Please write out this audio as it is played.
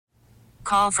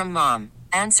Call from mom.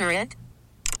 Answer it.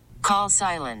 Call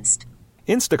silenced.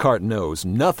 Instacart knows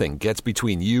nothing gets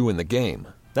between you and the game.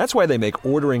 That's why they make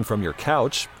ordering from your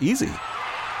couch easy.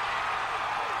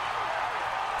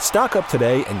 Stock up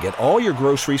today and get all your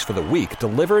groceries for the week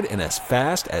delivered in as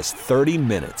fast as 30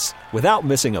 minutes without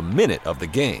missing a minute of the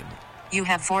game. You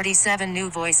have 47 new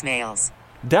voicemails.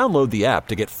 Download the app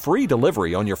to get free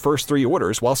delivery on your first 3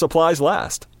 orders while supplies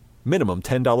last. Minimum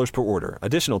 $10 per order.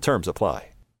 Additional terms apply.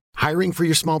 Hiring for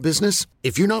your small business?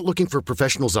 If you're not looking for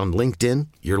professionals on LinkedIn,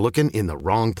 you're looking in the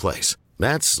wrong place.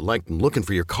 That's like looking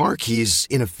for your car keys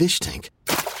in a fish tank.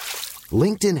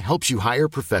 LinkedIn helps you hire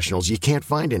professionals you can't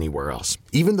find anywhere else,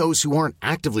 even those who aren't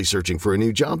actively searching for a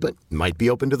new job but might be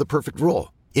open to the perfect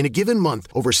role. In a given month,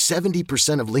 over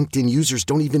 70% of LinkedIn users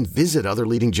don't even visit other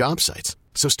leading job sites.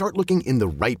 So start looking in the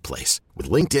right place. With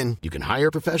LinkedIn, you can hire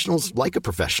professionals like a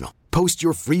professional. Post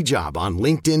your free job on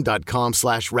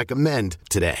linkedin.com/recommend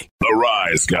today. The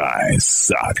Rise Guys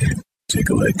suck. Take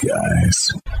a look,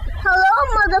 guys.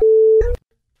 Hello, mother.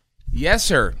 Yes,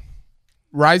 sir.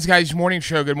 Rise Guys Morning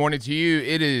Show. Good morning to you.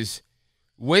 It is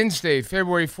Wednesday,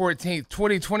 February 14th,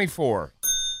 2024.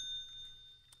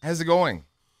 How's it going?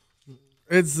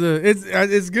 It's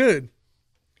good.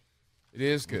 It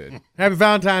is good. Happy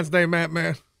Valentine's Day, Matt,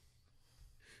 man.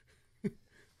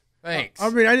 Thanks. I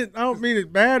mean, I don't mean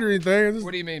it bad or anything.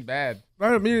 What do you mean bad?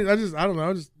 I don't mean it. I don't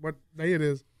know. Just what day it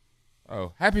is.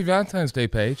 Oh, Happy Valentine's Day,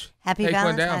 Paige. Happy Take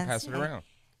Valentine's one down, pass Day. it around.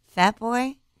 Fat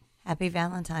boy, Happy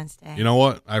Valentine's Day. You know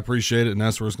what? I appreciate it, and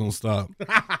that's where it's going to stop.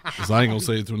 Because I ain't going to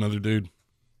say it to another dude.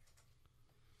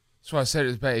 That's why I said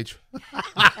it to Paige.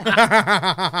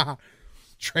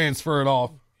 Transfer it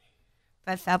off.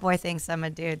 But Fat Boy thinks I'm a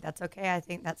dude. That's okay. I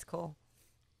think that's cool.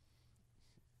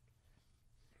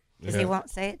 Because he won't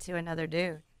say it to another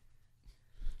dude.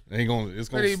 It's going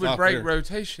But to he stop would break there.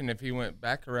 rotation if he went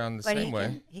back around the same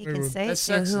way. He can say That's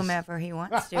it to sexist. whomever he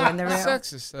wants to in the room.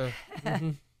 That's sexist, though.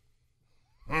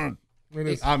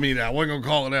 I mean, I wasn't going to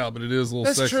call it out, but it is a little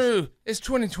That's sexist. true. It's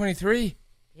 2023.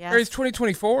 Yes. Or it's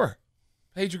 2024.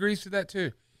 Paige agrees to that,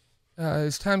 too.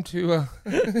 It's time to...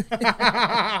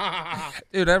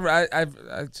 Dude, I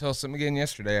saw something again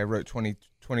yesterday. I wrote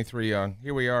 2023 on.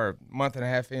 Here we are, a month and a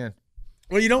half in.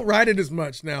 Well, you don't write it as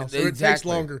much now, so it takes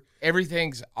longer.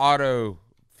 Everything's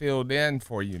auto-filled in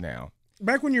for you now.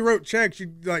 Back when you wrote checks,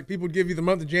 people would give you the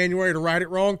month of January to write it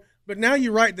wrong, but now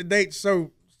you write the dates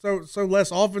so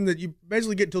less often that you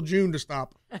basically get till June to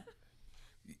stop.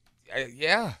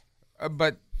 Yeah,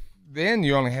 but then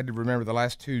you only had to remember the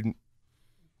last 2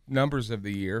 numbers of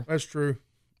the year. That's true.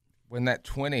 When that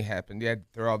 20 happened, you had to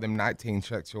throw all them 19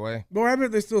 checks away. Boy, I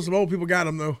bet there's still some old people got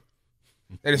them, though.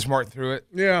 They just marked through it.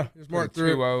 Yeah, just marked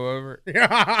through it. 2-0 over it.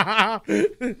 Yeah.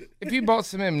 If you bought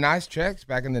some of them nice checks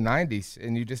back in the 90s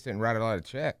and you just didn't write a lot of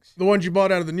checks. The ones you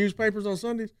bought out of the newspapers on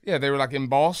Sundays? Yeah, they were like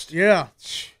embossed. Yeah.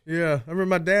 Yeah. I remember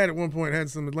my dad at one point had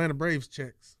some Atlanta Braves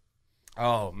checks.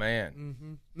 Oh, man.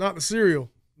 Mm-hmm. Not the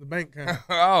cereal, the bank kind.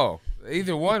 Oh,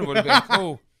 either one would have been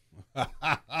cool.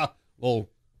 Little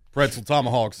pretzel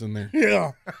tomahawks in there.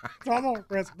 Yeah. Tomahawk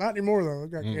pretzel. Not anymore, though. They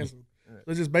got canceled.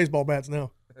 They're just baseball bats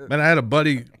now. Man, I had a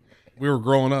buddy, we were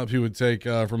growing up, he would take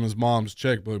from his mom's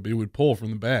checkbook, but he would pull from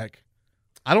the back.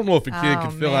 I don't know if a kid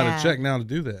could fill out a check now to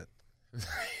do that.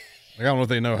 I don't know if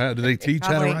they know how. Do they teach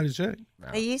how to write a check?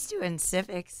 They used to in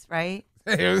civics, right?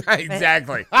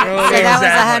 Exactly. So that was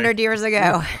 100 years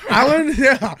ago.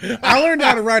 I learned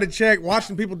how to write a check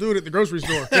watching people do it at the grocery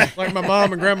store, like my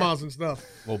mom and grandmas and stuff.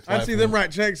 I'd see them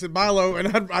write checks at Bilo,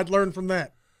 and I'd learn from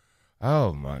that.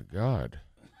 Oh, my God.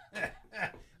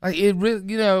 Like it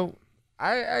really,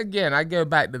 I go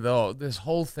back to this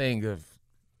whole thing of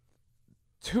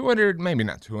 200, maybe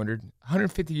not 200,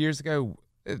 150 years ago.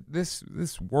 This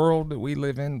world that we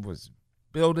live in was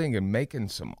building and making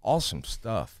some awesome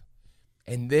stuff,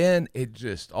 and then it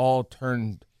just all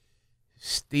turned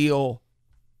steel,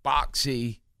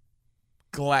 boxy,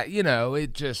 glass.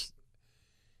 The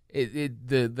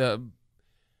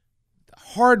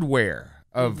hardware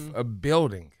of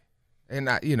building. And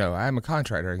I'm a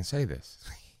contractor, I can say this,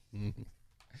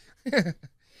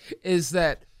 is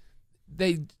that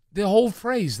the whole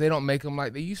phrase, they don't make them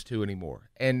like they used to anymore.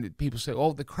 And people say,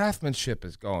 oh, the craftsmanship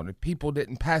is gone, and people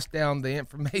didn't pass down the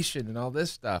information and all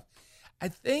this stuff. I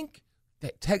think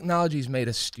that technology's made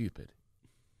us stupid.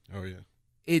 Oh, yeah.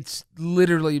 It's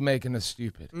literally making us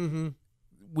stupid. Mm-hmm.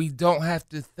 We don't have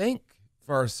to think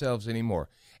for ourselves anymore.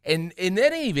 And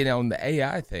then even on the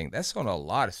AI thing, that's on a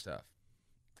lot of stuff.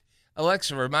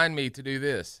 Alexa, remind me to do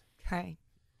this. Okay.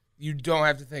 You don't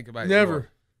have to think about it Never.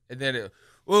 anymore. And then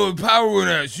the power went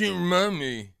out. She didn't remind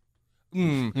me.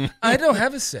 I don't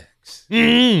have a sex.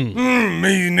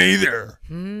 Me neither.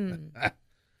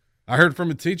 I heard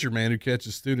from a teacher, man, who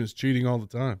catches students cheating all the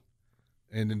time.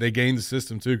 And they game the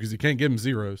system, too, because you can't give them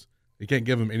zeros. You can't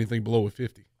give them anything below a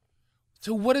 50.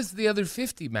 So what does the other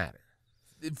 50 matter?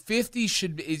 50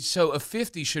 should be, so a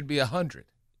 50 should be 100.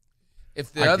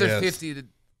 If the other 50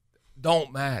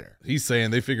 don't matter. He's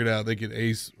saying they figured out they could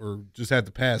ace or just have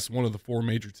to pass one of the 4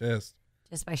 major tests.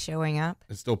 Just by showing up?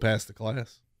 And still pass the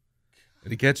class.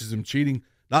 And he catches them cheating.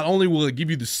 Not only will it give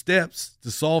you the steps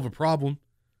to solve a problem,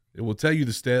 it will tell you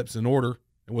the steps in order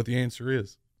and what the answer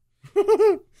is.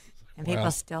 And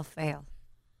people still fail.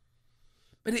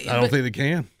 I don't think they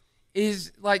can.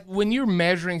 Is like when you're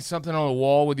measuring something on a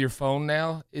wall with your phone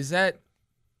now, is that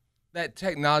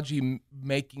technology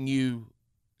making you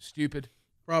stupid?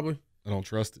 Probably. I don't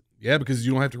trust it. Yeah, because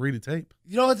you don't have to read a tape.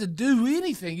 You don't have to do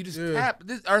anything. You just tap.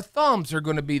 Our thumbs are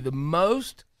going to be the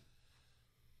most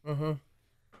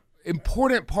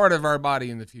important part of our body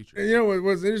in the future. And you know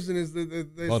what's interesting is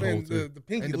they're saying the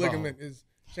pinky ligament is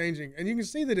changing. And you can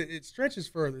see that it stretches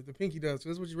further, the pinky does. So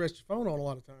that's what you rest your phone on a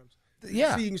lot of times.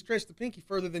 Yeah. You can stretch the pinky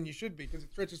further than you should be because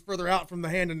it stretches further out from the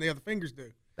hand than the other fingers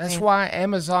do. That's why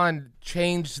Amazon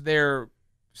changed their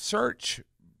search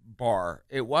bar.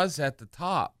 It was at the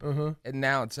top, and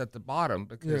now it's at the bottom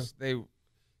because they,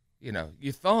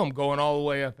 your thumb going all the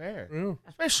way up there,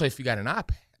 especially if you got an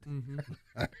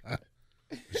iPad.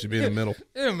 It should be in the middle.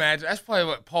 Can you imagine? That's probably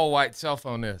what Paul White's cell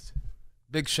phone is.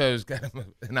 Big Show's got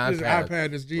him an iPad. His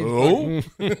iPad is jeans.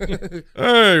 Oh.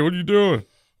 Hey, what are you doing?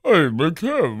 Hey, Big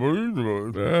Kev, what are you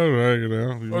doing? I'm hanging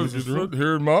out. I was just sitting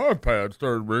here and my iPad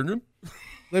started ringing.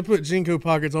 They put Jinko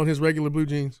pockets on his regular blue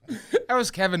jeans. That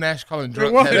was Kevin Nash calling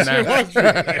drunk Kevin Nash. Do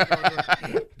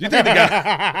you think the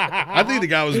guy? I think the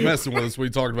guy was messing with us when we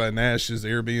talked about Nash's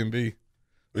Airbnb.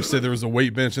 We said there was a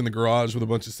weight bench in the garage with a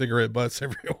bunch of cigarette butts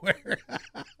everywhere.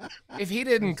 If he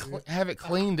didn't have it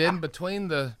cleaned in between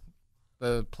the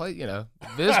plate,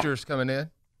 visitors coming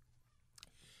in.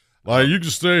 Like, you can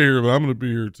stay here, but I'm going to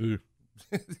be here too.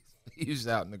 He's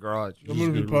out in the garage. I'm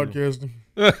going to be podcasting.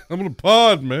 I'm going to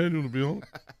pod, man. You want to be on?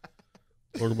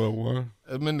 Talk about why?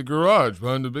 I'm in the garage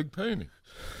behind the big painting.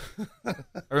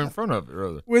 Or in front of it,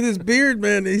 rather. With his beard,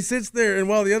 man, he sits there, and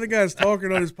while the other guy's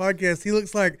talking on his podcast, he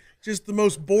looks like just the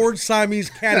most bored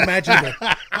Siamese cat imaginable.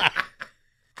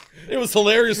 It was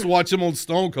hilarious to watch him on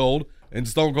Stone Cold, and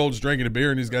Stone Cold's drinking a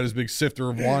beer, and he's got his big sifter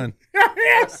of wine.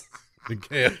 Yes! Big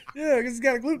cat. Yeah, because he's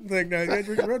got a gluten thing now. He's got to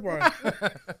drink red wine.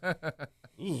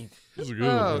 This is good.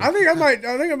 I think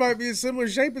I might be a similar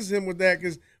shape as him with that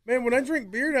because, man, when I drink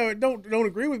beer now, it don't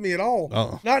agree with me at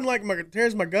all. Not in like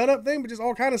tears my gut up thing, but just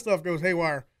all kind of stuff goes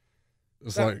haywire.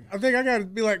 It's I think I got to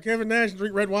be like Kevin Nash and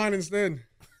drink red wine instead.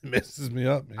 It messes me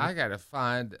up, man. I got to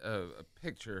find a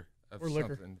picture of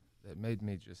something that made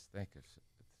me just think of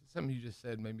something you just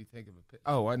said made me think of a picture.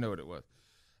 Oh, I know what it was.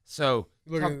 So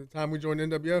look at the time we joined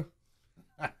NWO.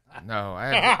 No,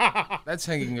 that's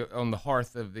hanging on the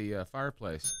hearth of the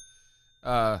fireplace.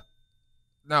 No,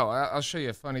 I'll show you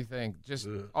a funny thing. Just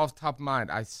off the top of mind,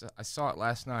 I saw it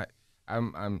last night.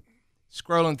 I'm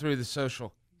scrolling through the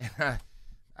social, and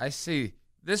I see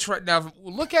this right now.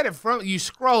 Look at it from you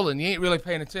scrolling. You ain't really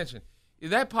paying attention.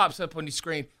 That pops up on your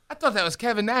screen. I thought that was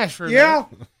Kevin Nash for a minute.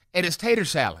 And it's tater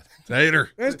salad. Tater.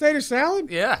 That's tater salad?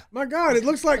 Yeah. My God, it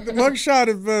looks like the mugshot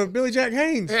of Billy Jack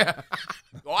Haynes. Yeah.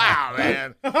 Wow,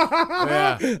 man.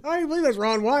 Yeah. I can't believe that's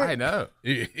Ron White. I know.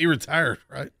 He retired,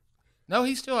 right? No,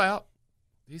 he's still out.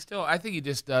 I think he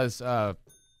just does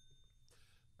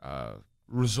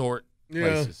resort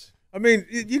places. I mean,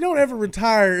 you don't ever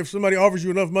retire if somebody offers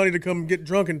you enough money to come get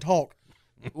drunk and talk.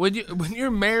 When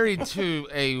you're married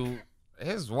to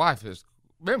his wife is,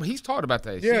 remember, he's talked about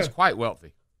that. Yeah. She's quite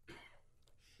wealthy.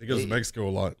 He goes to Mexico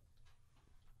a lot.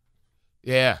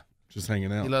 Yeah. Just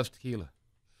hanging out. He loves tequila.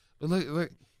 But look,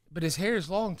 but his hair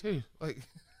is long too. Like,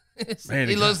 man,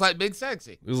 he looks like Big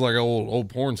Sexy. He was like an old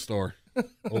porn star.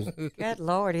 Good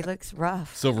Lord, he looks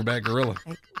rough. Silverback gorilla.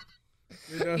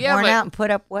 Worn out and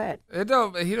put up wet. He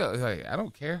don't. Like, I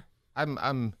don't care.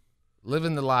 I'm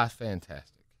living the life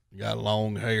fantastic. You got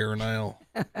long hair now.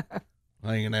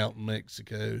 Hanging out in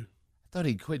Mexico. I thought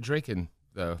he quit drinking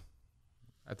though.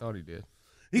 I thought he did.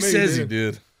 He says he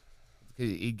did.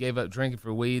 He gave up drinking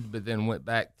for weed, but then went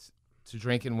back to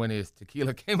drinking when his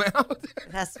tequila came out.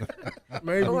 That's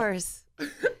Maybe. of course.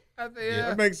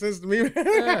 That makes sense to me.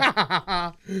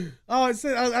 Yeah. Oh, it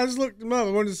said I just looked him up.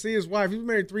 I wanted to see his wife. He's been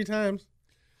married 3 times.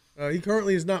 He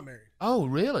currently is not married. Oh,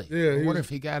 really? Yeah. I wonder if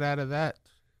he got out of that.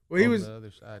 Well, he was the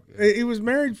other side. He was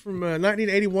married from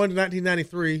 1981 to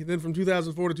 1993, then from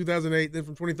 2004 to 2008, then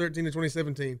from 2013 to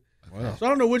 2017. Wow. So I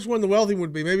don't know which one the wealthy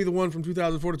would be. Maybe the one from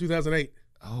 2004 to 2008.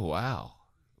 Oh, wow.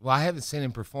 Well, I haven't seen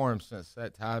him perform since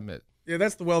that time. Yeah,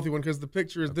 that's the wealthy one because the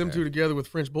picture is them two together with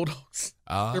French bulldogs.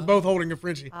 They're both holding a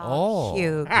Frenchie. Oh.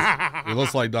 Cute. He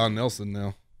looks like Don Nelson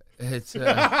now. It's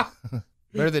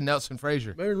better than Nelson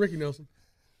Frazier. Better than Ricky Nelson.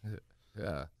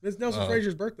 Yeah. It's Nelson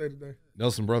Frazier's birthday today.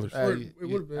 Nelson Brothers. It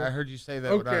would have been. I heard you say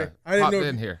that Okay. when I didn't popped know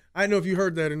in here. I didn't know if you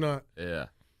heard that or not. Yeah.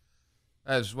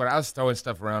 That's when I was throwing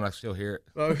stuff around. I still hear it.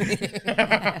 Okay.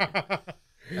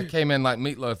 I came in like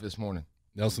meatloaf this morning.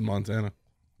 Nelson Montana.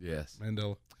 Yes.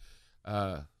 Mandela.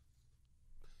 I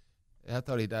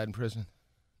thought he died in prison.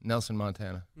 Nelson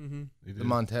Montana. Mm-hmm. The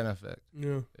Montana effect.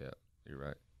 Yeah. Yeah, you're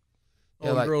right.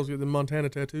 All the girls get the Montana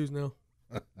tattoos now.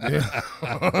 Yeah.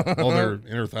 All their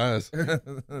inner thighs.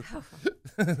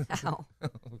 Ow.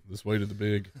 This way to the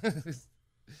big.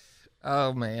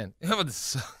 Oh, man.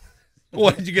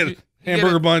 What, did you get a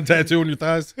hamburger bun tattoo on your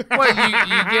thighs? Well,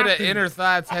 you get an inner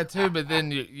thigh tattoo, but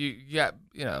then you got,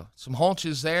 some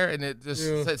haunches there, and it just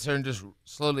sits there and just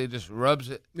slowly just rubs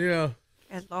it. Yeah.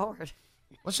 Good Lord.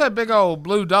 What's that big old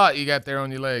blue dot you got there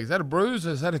on your leg? Is that a bruise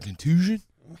or is that a contusion?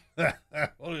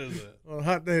 What is that? Well,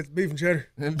 hot day, it's beef and cheddar.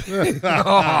 Oh,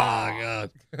 God.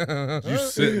 You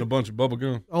sit in a bunch of bubble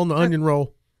gum. On the onion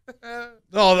roll. Oh,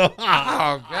 no. Oh,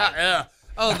 God, yeah.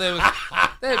 Oh,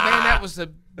 that was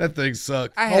the... That thing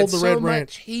sucked. I had Hold the so Red much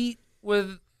Ranch. heat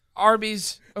with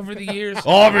Arby's over the years.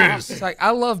 Arby's. It's like,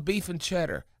 I love beef and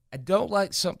cheddar. I don't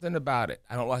like something about it.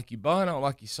 I don't like your bun. I don't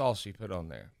like your sauce you put on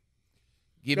there.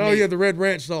 Yeah, the Red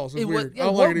Ranch sauce. It's weird. I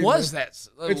don't what like it was either.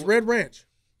 that? It's Red Ranch.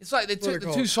 It's like they That's what took they're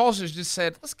the two called. sauces, just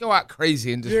said, let's go out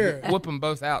crazy and just whip them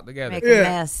both out together. Make a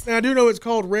mess. Now, I do know it's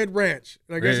called Red Ranch.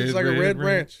 And I guess it's like a Red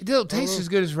Ranch. It don't taste as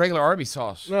good as regular Arby's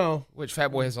sauce. No. Which Fat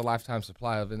Boy has a lifetime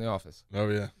supply of in the office. Oh,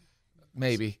 yeah.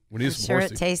 Maybe. We need I'm some sure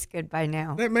horsey. it tastes good by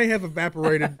now. That may have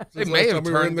evaporated. It since may last have time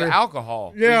we were in turned to there.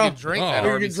 alcohol. Yeah. You could drink that We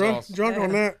could Arby's get sauce. drunk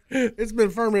on that. It's been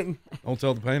fermenting. Don't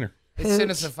tell the painter. They sent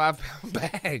us a 5-pound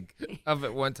bag of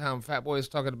it one time. Fat Boy was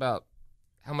talking about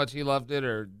how much he loved it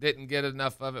or didn't get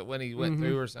enough of it when he went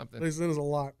through or something. They sent us a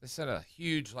lot. They sent a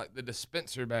huge, like the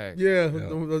dispenser bag. Yeah.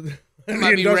 It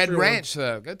might be Red Ranch,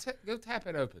 though. Go tap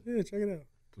it open. Yeah, check it out.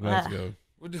 Let's go.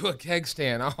 We'll do a keg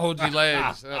stand. I'll hold your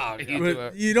legs.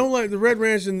 But you don't like the Red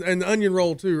Ranch and the onion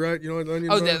roll, too, right? You don't like the onion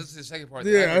bun? That's the second part.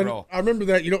 The onion roll. I remember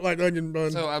that. You don't like the onion bun.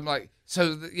 So I'm like,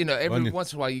 every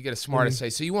once in a while you get a smart to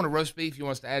say, so you want a roast beef, you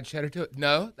want us to add cheddar to it?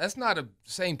 No, that's not a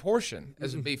same portion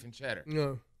as a beef and cheddar.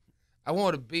 No. I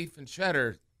want a beef and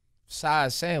cheddar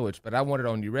size sandwich, but I want it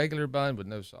on your regular bun with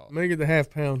no sauce. Make it the half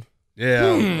pound. Yeah.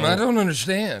 I don't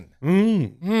understand.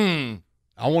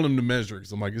 I want him to measure it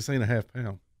because I'm like, this ain't a half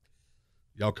pound.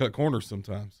 Y'all cut corners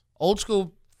sometimes. Old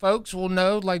school folks will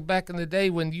know, like back in the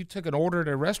day when you took an order at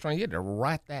a restaurant, you had to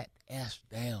write that S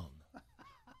down.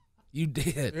 You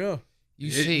did. Yeah.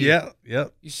 You see. Yeah.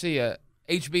 You see a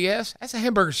HBS, that's a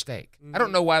hamburger steak. I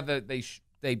don't know why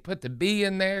they put the B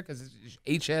in there because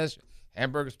it's HS,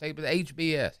 hamburger steak, but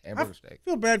HBS, hamburger steak. I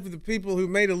feel bad for the people who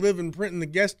made a living printing the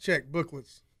guest check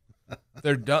booklets.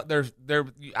 They're done. They're.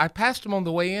 I passed them on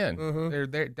the way in.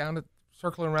 They're down at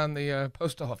circling around the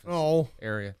post office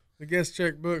area. The guest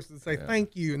check books that say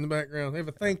thank you in the background. They have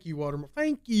a thank you watermark.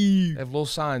 Thank you. They have little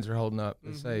signs they're holding up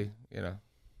that say,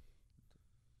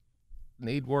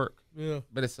 need work. Yeah.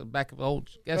 But it's the back of an old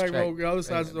guest check. The other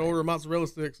side's the order of mozzarella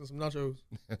sticks and some nachos.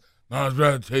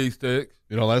 Mozzarella cheese sticks.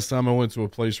 Last time I went to a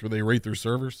place where they rate their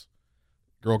servers,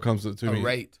 girl comes up to me,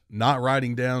 rate. not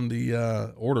writing down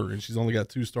the order, and she's only got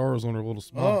 2 stars on her little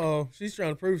small. Uh-oh. She's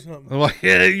trying to prove something. I'm like,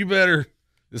 yeah, you better.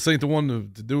 This ain't the one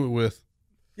to do it with.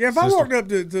 Yeah, if I walked up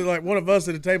to like one of us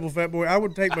at a table, Fat Boy, I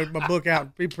would take my book out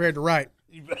and be prepared to write.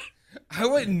 I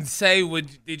wouldn't say,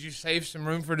 did you save some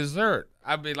room for dessert?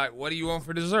 I'd be like, what do you want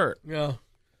for dessert? Yeah.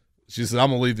 She said, I'm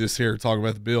going to leave this here talking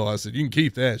about the bill. I said, you can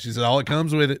keep that. She said, all it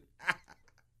comes with it.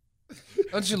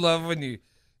 Don't you love when you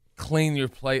clean your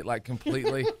plate like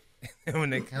completely? And when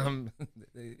they come,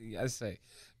 I say,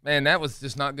 man, that was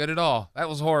just not good at all. That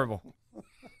was horrible.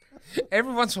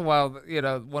 Every once in a while,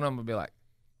 one of them would be like,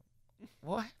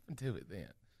 what happened to it then?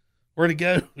 Where'd it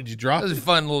go? Did you drop That was it? a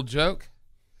fun little joke.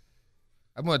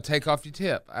 I'm going to take off your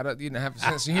tip. You didn't have a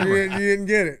sense of humor. You didn't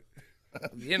get it.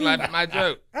 You didn't laugh at my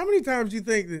joke. How many times do you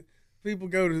think that people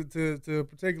go to a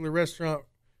particular restaurant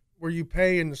where you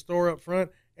pay in the store up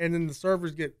front and then the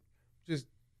servers get just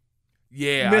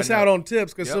miss out on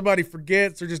tips because somebody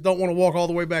forgets or just don't want to walk all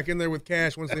the way back in there with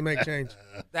cash once they make change?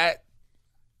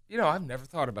 I've never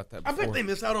thought about that before. I bet they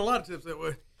miss out on a lot of tips that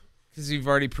way. Because you've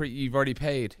already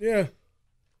paid. Yeah.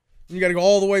 You got to go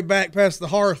all the way back past the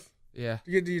hearth Yeah.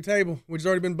 to get to your table, which has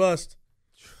already been bussed.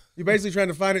 You're basically trying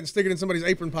to find it and stick it in somebody's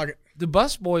apron pocket. The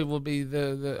bus boy will be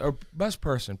or bus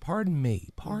person. Pardon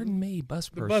me, bus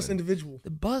person. The bus individual.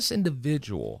 The bus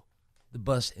individual, the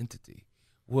bus entity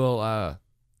will,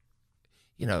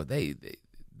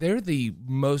 they're the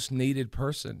most needed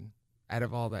person out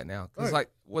of all that now. Because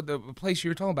like what the place you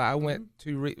were talking about, I went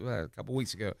to a couple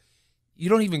weeks ago. You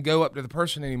don't even go up to the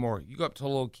person anymore. You go up to a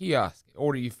little kiosk,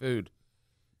 order your food.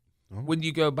 Oh. When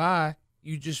you go by,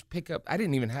 you just pick up. I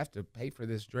didn't even have to pay for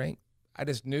this drink. I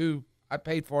just knew I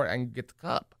paid for it. I can get the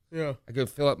cup. Yeah. I go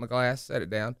fill up my glass, set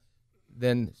it down.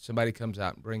 Then somebody comes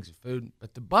out and brings the food.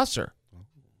 But the busser,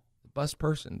 the bus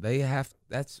person, they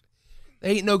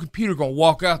ain't no computer going to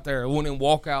walk out there and then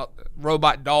walk out.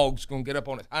 Robot dog's going to get up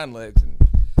on its hind legs and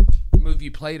move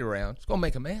your plate around. It's going to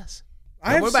make a mess.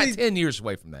 We're about 10 years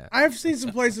away from that. I have seen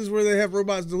some places where they have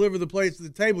robots deliver the plates to the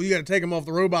table. You got to take them off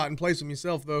the robot and place them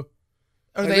yourself, though.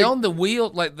 Are they on the wheel?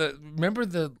 I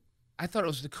thought it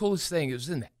was the coolest thing. It was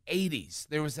in the 80s.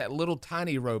 There was that little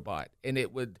tiny robot, and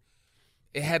it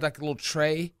had like a little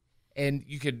tray, and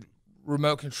you could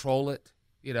remote control it,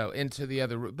 into the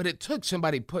other room. But it took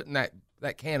somebody putting that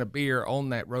can of beer on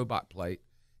that robot plate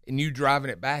and you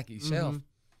driving it back yourself.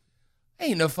 Mm-hmm.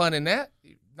 Ain't no fun in that.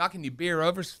 Knocking your beer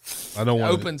over,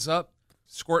 opens up,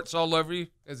 squirts all over you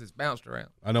as it's bounced around.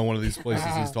 I know one of these places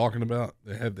he's talking about.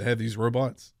 They have these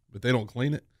robots, but they don't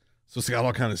clean it, so it's got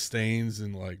all kind of stains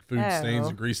and like food stains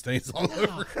and grease stains all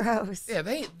over. Gross. Yeah,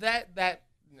 they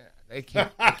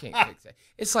can't fix that.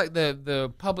 It's like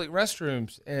the public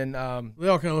restrooms and they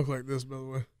all kind of look like this, by the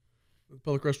way. The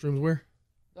public restrooms where?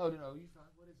 No, you find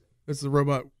what is it? It's the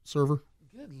robot server.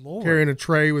 Good Lord. Carrying a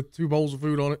tray with 2 bowls of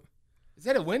food on it. Is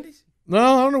that at Wendy's? No,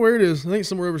 I don't know where it is. I think it's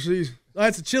somewhere overseas. Oh,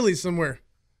 it's a Chili's somewhere.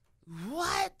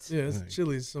 What? Yeah, it's a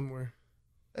Chili's somewhere.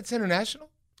 That's international?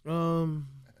 I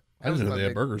didn't know they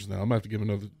have burgers now. I'm going to have to give them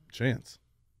another chance.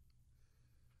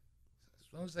 As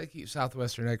long as they keep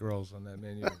Southwestern egg rolls on that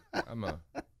menu, I'm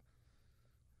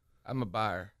a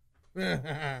buyer.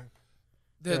 The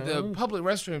public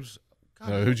restrooms.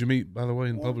 God, who'd you meet, by the way,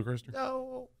 in the public restroom?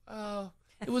 No,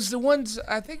 it was the ones,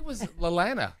 I think it was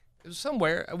Atlanta. It was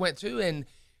somewhere I went to, and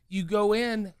you go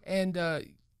in, and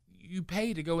you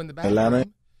pay to go in the bathroom. Atlanta?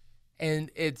 And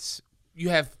you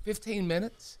have 15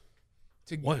 minutes.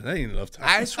 What? That ain't enough time.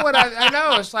 That's what I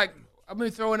know. It's like, I'm going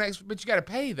to throw in extra, but you got to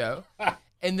pay, though.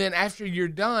 And then after you're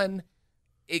done,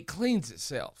 it cleans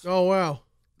itself. Oh, wow.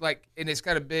 And it's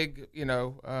got a big,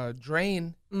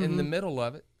 drain in the middle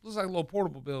of it. Looks like a little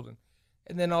portable building.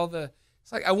 And then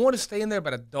it's like, I want to stay in there,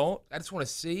 but I don't. I just want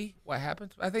to see what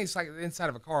happens. I think it's like the inside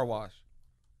of a car wash.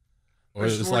 Or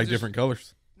it's like different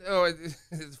colors. No,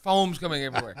 it's foam's coming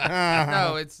everywhere.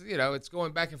 No, it's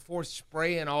going back and forth,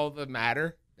 spraying all the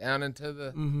matter down into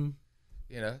the,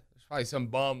 there's probably some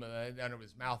bum down with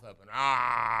his mouth up and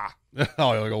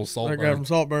Oh, like old Saltburn. That guy from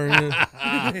Saltburn.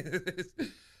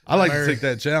 I like to take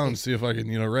that challenge, see if I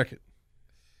can, wreck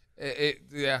it.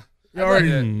 Yeah. You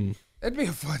already that'd be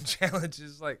a fun challenge.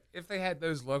 It's like if they had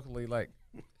those locally, like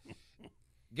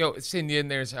go send you in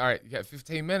there and say, all right, you got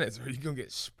 15 minutes, or you're gonna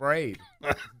get sprayed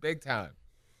big time.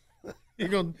 You're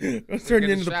gonna turn you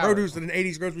into the produce at an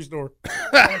 80s grocery store.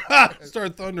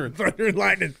 Start thundering, thunder and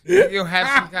lightning. You'll have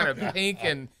some kind of pink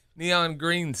and neon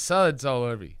green suds all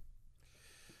over you.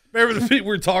 Remember the people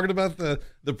we were talking about the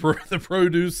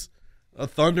produce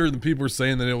thunder, and the people were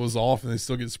saying that it was off, and they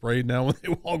still get sprayed now when they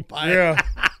walk by. Yeah.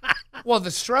 Well,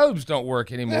 the strobes don't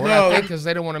work anymore. No. I think because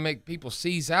they don't want to make people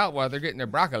seize out while they're getting their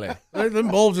broccoli. Them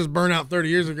bulbs just burned out 30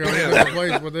 years ago.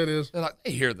 That's what that is. They're like,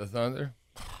 they hear the thunder.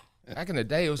 Back in the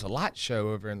day, it was a light show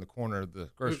over in the corner of the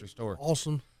grocery store.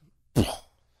 Awesome.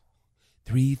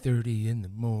 3:30 in the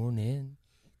morning.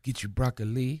 Get your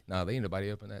broccoli. No, they ain't nobody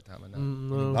open that time of night.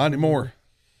 No. Not anymore.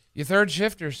 Your third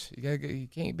shifters, you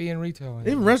can't be in retail anymore.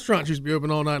 Even restaurants used to be open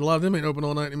all night. A lot of them ain't open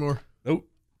all night anymore. Nope.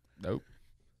 No.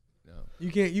 You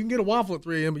can get a waffle at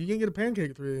 3 a.m., but you can't get a pancake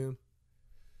at 3 a.m.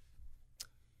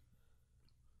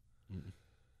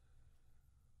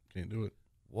 Can't do it.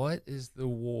 What is the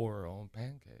war on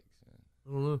pancakes?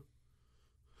 I don't know.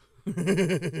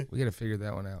 We got to figure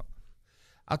that one out.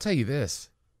 I'll tell you this.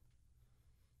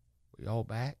 We all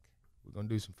back. We're going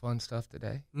to do some fun stuff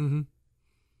today. Mm-hmm.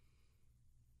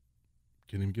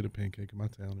 Can't even get a pancake in my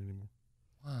town anymore.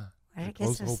 Why? Why did it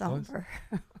get so somber?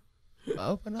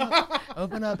 Open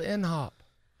up InHop.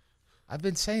 I've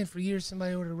been saying for years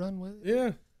somebody ought to run with it.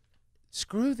 Yeah.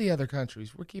 Screw the other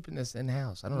countries. We're keeping this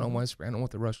in-house. I don't know why. I don't want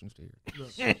the Russians to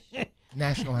hear it.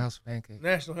 National House of Pancakes.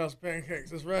 National House of Pancakes.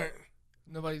 That's right.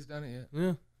 Nobody's done it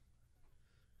Yeah.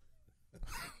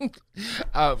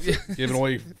 Giving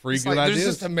away free it's good like, ideas.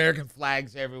 There's just American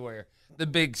flags everywhere. the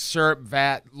big syrup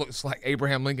vat looks like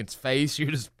Abraham Lincoln's face.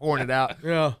 You're just pouring it out.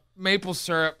 Yeah. Maple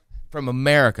syrup from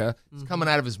America. It's coming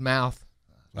out of his mouth.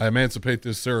 I emancipate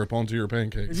this syrup onto your If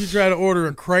pancakes. you try to order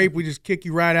a crepe, we just kick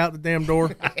you right out the damn door.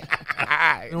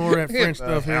 Don't order that French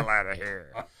stuff here. Hell out of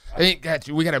here. Ain't got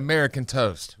you. We got American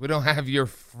toast. We don't have your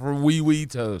wee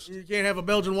toast. You can't have a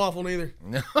Belgian waffle neither.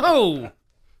 No.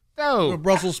 No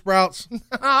Brussels sprouts.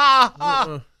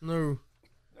 No.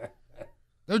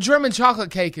 No German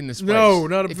chocolate cake in this place. No,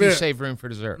 not a if bit. you save room for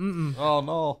dessert.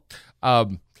 Oh,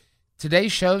 no.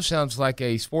 Today's show sounds like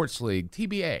a sports league,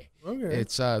 TBA. Okay.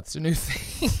 It's a new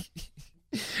thing,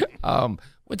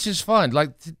 which is fun.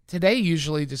 Like today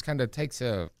usually just kind of takes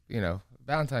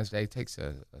Valentine's Day takes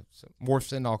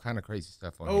morphs in all kind of crazy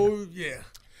stuff on here.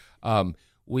 Yeah.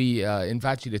 We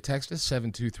invite you to text us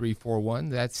 72341.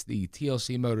 That's the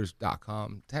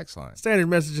tlcmotors.com text line. Standard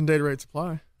message and data rate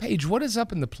supply. Paige, what is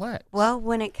up in the Plex? Well,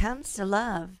 when it comes to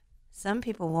love, some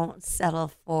people won't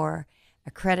settle for a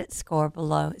credit score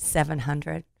below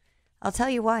 700. I'll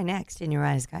tell you why next in your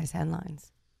Rise Guys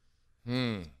headlines.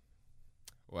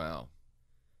 Well,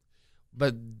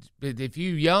 but if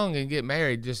you young and get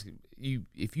married,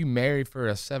 if you marry for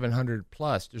a 700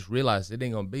 plus, just realize it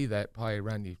ain't gonna be that probably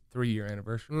around your 3-year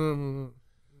anniversary.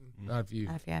 Mm-hmm. Not if you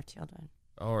have children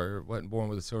or wasn't born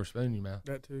with a silver spoon in your mouth.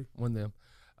 That too. One of them.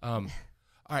 All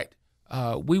right.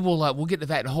 We'll get to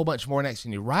that and a whole bunch more next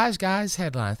in your Rise Guys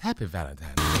headlines. Happy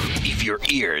Valentine. If your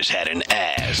ears had an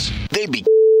ass, they'd be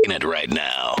in it right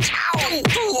now.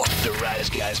 The Rise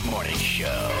Guys Morning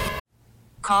Show.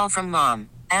 Call from mom.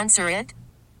 Answer it.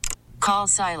 Call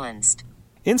silenced.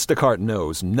 Instacart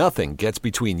knows nothing gets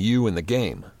between you and the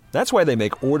game. That's why they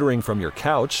make ordering from your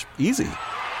couch easy.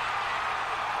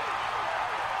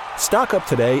 Stock up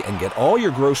today and get all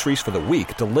your groceries for the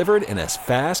week delivered in as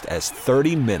fast as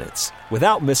 30 minutes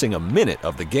without missing a minute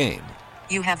of the game.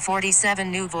 You have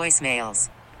 47 new voicemails.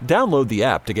 Download the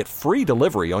app to get free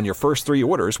delivery on your first 3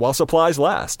 orders while supplies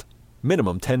last.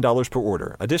 Minimum $10 per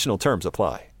order. Additional terms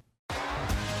apply.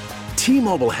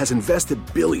 T-Mobile has invested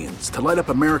billions to light up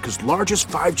America's largest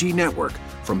 5G network,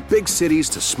 from big cities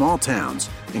to small towns,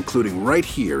 including right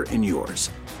here in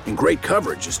yours. And great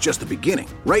coverage is just the beginning.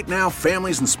 Right now,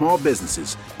 families and small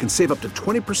businesses can save up to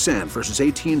 20% versus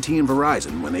AT&T and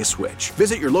Verizon when they switch.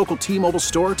 Visit your local T-Mobile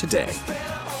store today.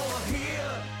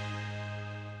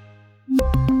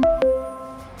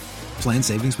 Plan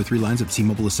savings with 3 lines of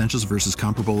T-Mobile Essentials versus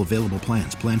comparable available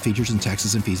plans. Plan features and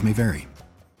taxes and fees may vary.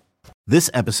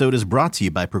 This episode is brought to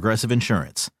you by Progressive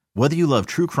Insurance. Whether you love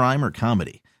true crime or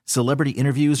comedy, celebrity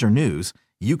interviews or news,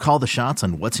 you call the shots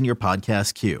on what's in your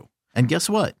podcast queue. And guess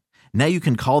what? Now you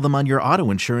can call them on your auto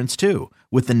insurance too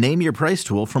with the Name Your Price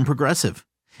tool from Progressive.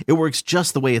 It works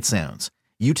just the way it sounds.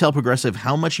 You tell Progressive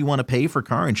how much you want to pay for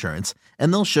car insurance,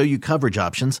 and they'll show you coverage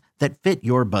options that fit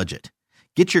your budget.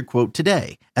 Get your quote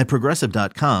today at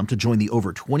Progressive.com to join the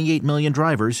over 28 million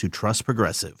drivers who trust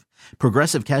Progressive.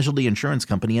 Progressive Casualty Insurance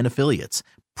Company and Affiliates.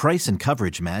 Price and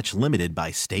coverage match limited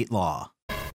by state law.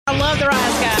 I love the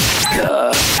Rise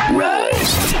Guys.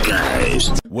 Rise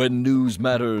Guys. When news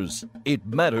matters, it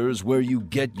matters where you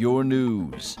get your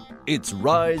news. It's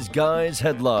Rise Guys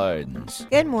Headlines.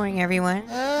 Good morning, everyone.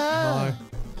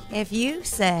 If you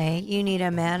say you need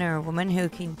a man or a woman who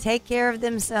can take care of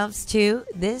themselves too,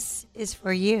 this is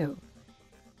for you.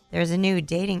 There's a new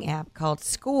dating app called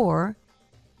Score,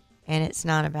 and it's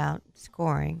not about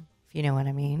scoring, if you know what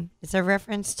I mean. It's a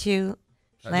reference to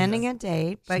landing a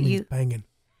date, but you banging.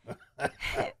 But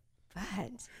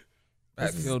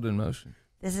Backfield in motion.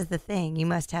 This is the thing. You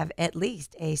must have at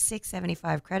least a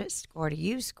 675 credit score to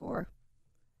use Score.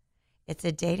 It's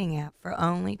a dating app for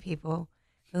only people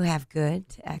who have good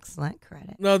to excellent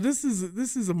credit. No, this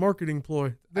is a marketing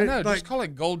ploy. I know, just call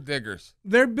it gold diggers.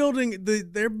 They're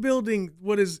building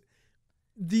what is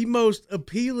the most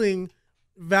appealing,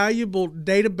 valuable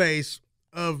database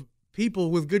of people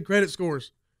with good credit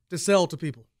scores to sell to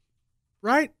people.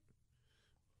 Right?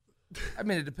 I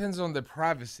mean, it depends on the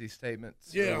privacy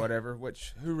statements or whatever,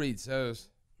 who reads those?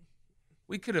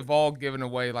 We could have all given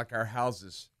away like our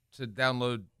houses to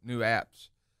download new apps.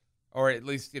 Or at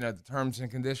least, the terms and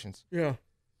conditions. Yeah.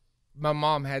 My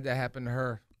mom had that happen to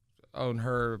her on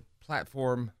her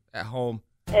platform at home.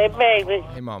 Hey, baby.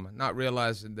 Hey, Mama. Not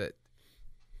realizing that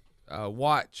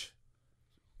watch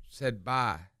said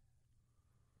buy.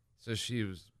 So she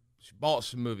bought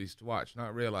some movies to watch,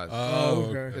 not realizing. Oh,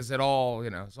 okay. Because it all,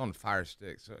 it's on the Fire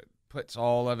Stick. So it puts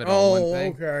all of it on one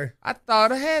thing. Oh, okay. I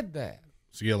thought I had that.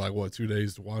 So you get 2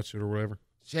 days to watch it or whatever?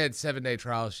 She had 7-day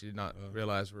trials. She did not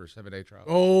realize we were 7-day trials.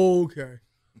 Oh, okay.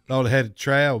 Oh, they had a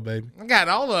trial, baby. I got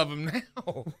all of them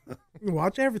now. You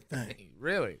watch everything.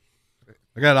 Really?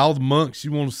 I got all the monks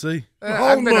you want to see.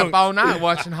 I've been up all night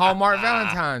watching Hallmark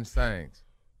Valentine's things.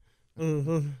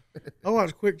 I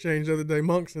watched Quick Change the other day,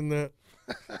 Monks in that.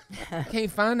 I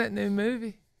can't find that new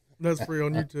movie. That's free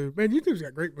on YouTube. Man, YouTube's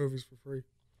got great movies for free.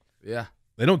 Yeah.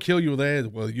 They don't kill you with ads.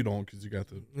 Well, you don't because you got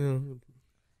the. Yeah.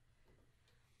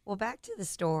 Well, back to the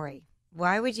story.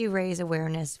 Why would you raise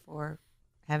awareness for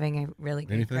having a really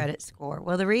good credit score?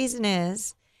 Well, the reason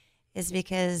is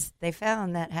because they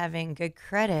found that having good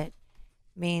credit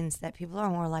means that people are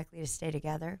more likely to stay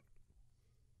together.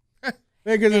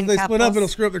 Because if they split up, it'll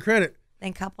screw up the credit.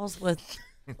 Then couples with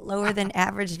lower than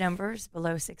average numbers,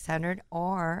 below 600,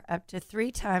 are up to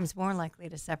 3 times more likely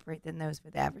to separate than those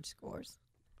with average scores.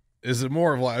 Is it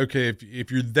more of like, okay,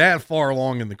 if you're that far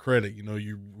along in the credit,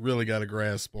 you really got a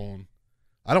grasp on,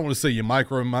 I don't want to say you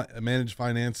micromanage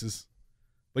finances,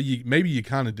 but maybe you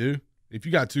kind of do. If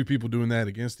you got 2 people doing that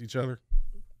against each other,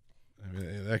 I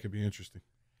mean, that could be interesting.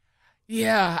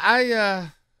 Yeah,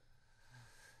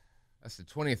 that's the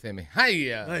 20th in me.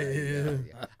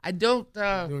 I don't.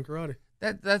 Doing karate.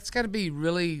 That's got to be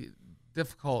really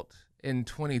difficult in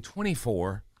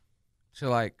 2024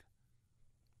 to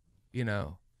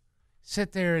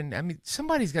sit there and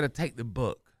somebody's got to take the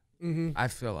book. Mm-hmm. I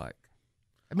feel like.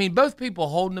 I mean, both people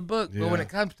holding the book, but when it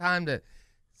comes time to,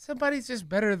 somebody's just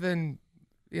better than,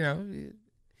 you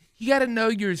got to know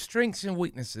your strengths and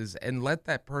weaknesses and let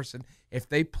that person, if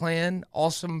they plan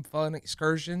awesome, fun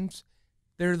excursions,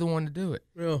 they're the one to do it.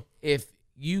 Yeah. If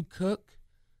you cook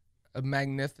a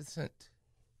magnificent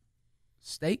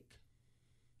steak,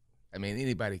 I mean,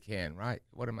 anybody can, right?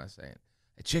 What am I saying?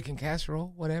 A chicken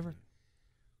casserole, whatever.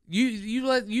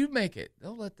 You make it.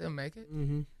 Don't let them make it.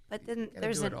 Mm-hmm. But then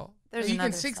there's you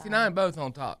can 69 both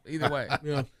on top. Either way.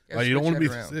 Yeah. Well, you don't want to be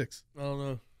 6. I don't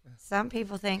know. Some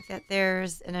people think that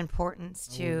there's an importance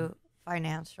to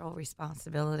financial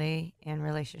responsibility in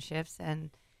relationships,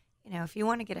 and if you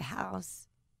want to get a house,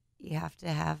 you have to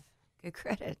have good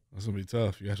credit. That's gonna be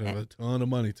tough. You have to have a ton of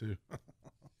money too.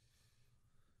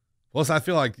 Plus, I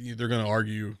feel like they're gonna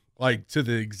argue to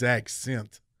the exact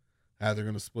cent how they're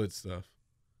gonna split stuff.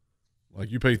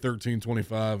 Like you pay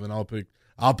 $13.25, and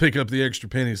I'll pick up the extra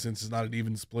penny since it's not an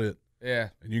even split. Yeah,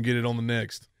 and you can get it on the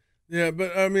next. Yeah,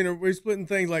 but I mean, are we splitting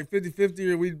things like 50-50,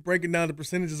 or are we breaking down the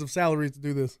percentages of salaries to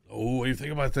do this? Oh, what do you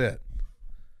think about that?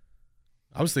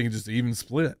 I was thinking just an even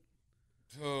split.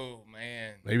 Oh,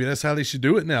 man. Maybe that's how they should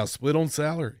do it now, split on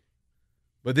salary.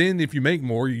 But then if you make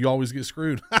more, you always get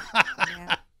screwed.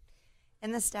 Yeah.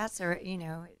 And the stats are,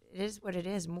 it is what it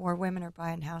is. More women are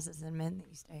buying houses than men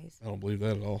these days. I don't believe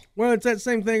that at all. Well, it's that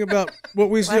same thing about what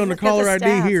we see on the caller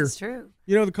ID here. It's true.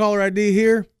 The caller ID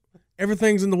here?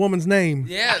 Everything's in the woman's name.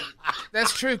 Yeah,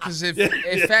 that's true. Because if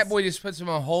Fat Boy just puts him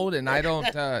on hold and I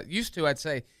don't I'd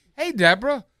say, "Hey,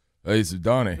 Deborah." Hey, this is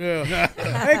Donnie. Yeah.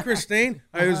 Hey, Christine.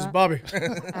 Hey, this is Bobby.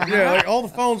 Yeah, all the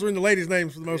phones are in the ladies'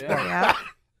 names for the most part. Yeah.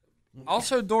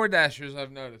 Also, Door Dashers,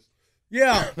 I've noticed.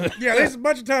 Yeah. There's a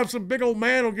bunch of times some big old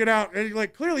man will get out and he's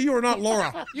like, clearly you are not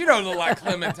Laura. You don't look like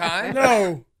Clementine.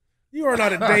 No, you are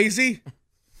not a Daisy.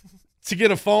 To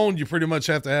get a phone, you pretty much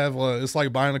have to have, it's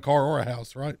like buying a car or a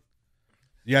house, right?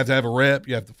 You have to have a rep.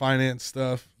 You have to finance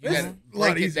stuff. You got to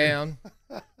break it down.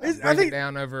 Break it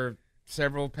down over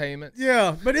several payments.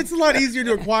 Yeah, but it's a lot easier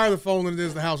to acquire the phone than it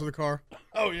is the house or the car.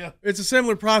 Oh, yeah. It's a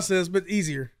similar process, but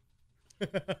easier.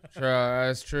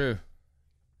 That's true.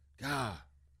 God.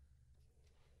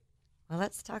 Well,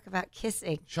 let's talk about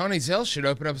kissing. Shawnee Zell should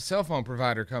open up a cell phone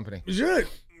provider company. You should.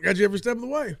 Got you every step of the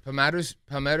way.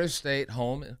 Palmetto State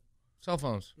home cell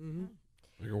phones. Mm-hmm.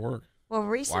 Make it work. Well,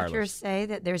 researchers say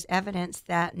that there's evidence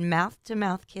that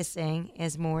mouth-to-mouth kissing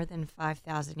is more than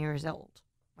 5,000 years old.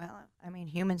 Well, I mean,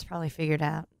 humans probably figured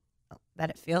out that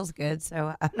it feels good,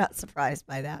 so I'm not surprised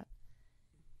by that.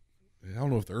 I don't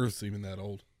know if the Earth's even that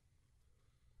old.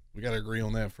 We got to agree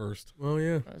on that first. Well,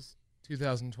 yeah. That's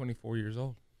 2024 years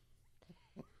old.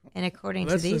 And according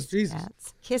to these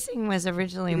stats, kissing was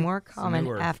originally more common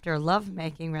after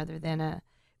lovemaking rather than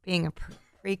being a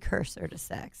precursor to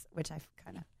sex, which I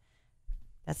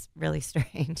that's really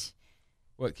strange.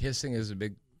 What, kissing is a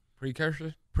big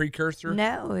precursor?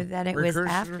 No, that it was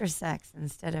after sex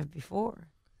instead of before.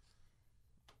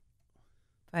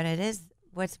 But it is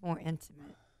what's more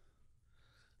intimate.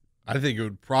 I think it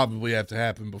would probably have to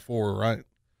happen before, right?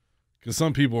 Because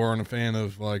some people aren't a fan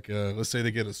of, let's say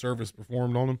they get a service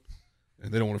performed on them,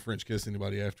 and they don't want to French kiss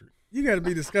anybody after it. You got to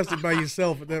be disgusted by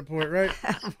yourself at that point, right?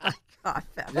 Oh, my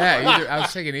God. Yeah, I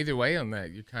was thinking either way on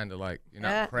that. You're kind of you're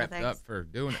not prepped up for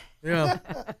doing it.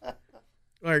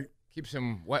 Yeah. Keep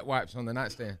some wet wipes on the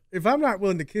nightstand. If I'm not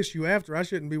willing to kiss you after, I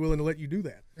shouldn't be willing to let you do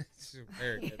that.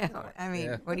 Very good. I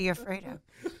mean, what are you afraid of?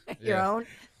 Your own?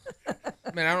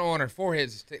 I mean, I don't want our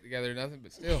foreheads to stick together or nothing,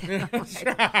 but still.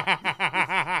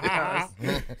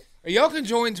 Y'all can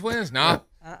join twins? Nah.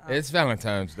 It's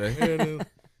Valentine's Day. Yeah, it is.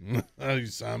 Oh, you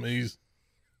Siamese.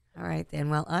 All right, then.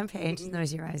 Well, I'm Paige.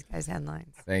 Those are your Rise Guys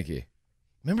headlines. Thank you.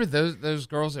 Remember those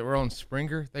girls that were on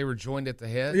Springer? They were joined at the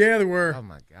head? Yeah, they were. Oh,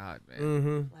 my God, man.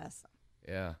 Mm-hmm. Bless them.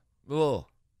 Yeah. Ugh.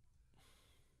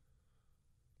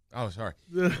 Oh, sorry.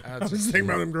 I was just thinking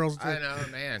about them girls, too. I know,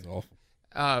 man. It's awful.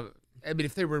 I mean,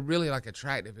 if they were really, like,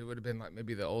 attractive, it would have been, like,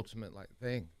 maybe the ultimate, like,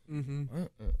 thing. Mm-hmm.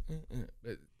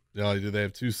 But Yeah, do they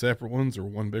have two separate ones or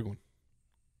one big one?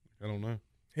 I don't know.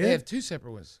 they have two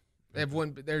separate ones. They have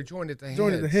one, but they're joined at the head.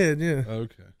 Joined at the head, yeah.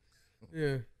 Okay.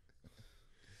 Yeah.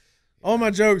 All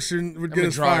my jokes would get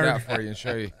us draw fired. it out for you and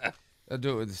show you. I'll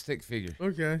do it with a stick figure.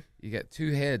 Okay. You got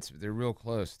two heads, but they're real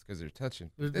close because they're touching.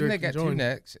 They're Then they got two conjoined.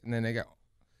 necks, and then they got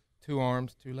two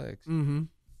arms, two legs. Mm-hmm.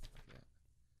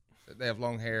 So they have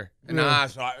long hair and Yeah.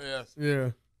 eyes like this.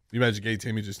 Yeah. You imagine Gay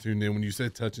Timmy just tuned in when you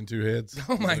said touching two heads.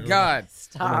 Oh, my God.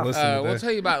 Stop. We'll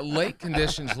tell you about lake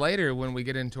conditions later when we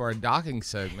get into our docking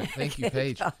segment. Thank you,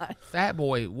 Paige. Fat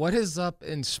Boy, what is up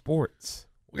in sports?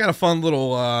 We got a fun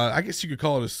little, I guess you could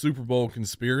call it a Super Bowl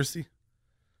conspiracy.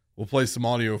 We'll play some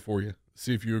audio for you,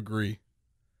 see if you agree.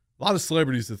 A lot of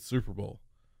celebrities at the Super Bowl.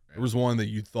 There was one that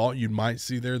you thought you might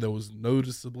see there that was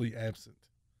noticeably absent.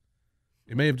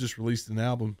 It may have just released an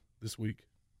album this week.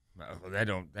 Well, they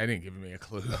didn't give me a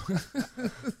clue.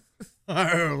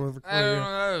 I don't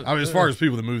know. I mean, as far as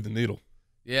people that move the needle.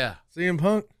 Yeah. CM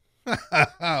Punk?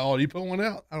 Oh, you put one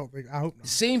out? I hope not.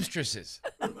 Seamstresses.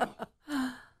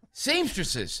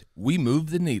 Seamstresses. We move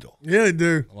the needle. Yeah, they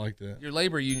do. I like that. Your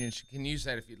labor union can use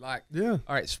that if you'd like. Yeah.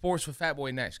 All right, sports with Fat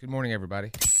Boy next. Good morning,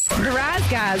 everybody. The Rise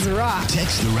Guys rock.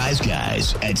 Text the Rise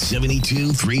Guys at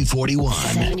 72341.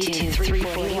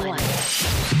 72341.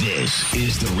 This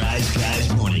is the Rise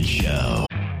Guys Morning Show.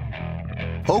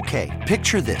 Okay,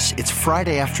 picture this. It's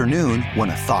Friday afternoon when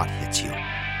a thought hits you.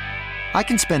 I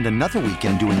can spend another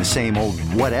weekend doing the same old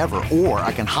whatever, or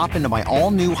I can hop into my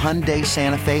all-new Hyundai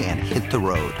Santa Fe and hit the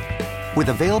road. With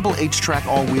available H-Track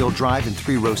all-wheel drive and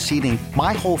 3-row seating,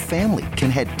 my whole family can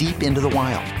head deep into the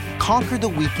wild. Conquer the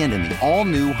weekend in the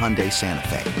all-new Hyundai Santa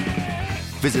Fe.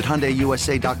 Visit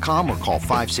HyundaiUSA.com or call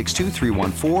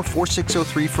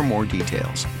 562-314-4603 for more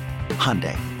details.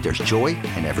 Hyundai, there's joy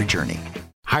in every journey.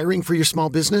 Hiring for your small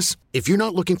business? If you're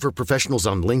not looking for professionals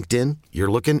on LinkedIn,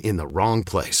 you're looking in the wrong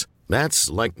place. That's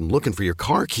like looking for your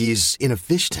car keys in a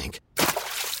fish tank.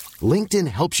 LinkedIn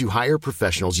helps you hire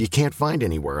professionals you can't find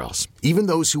anywhere else, even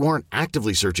those who aren't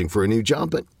actively searching for a new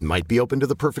job but might be open to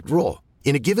the perfect role.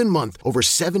 In a given month, over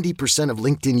 70% of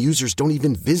LinkedIn users don't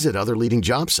even visit other leading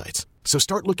job sites. So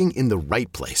start looking in the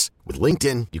right place. With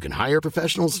LinkedIn, you can hire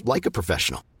professionals like a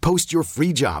professional. Post your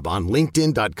free job on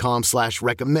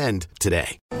linkedin.com/recommend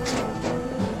today.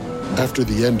 After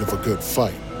the end of a good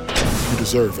fight, you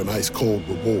deserve an ice-cold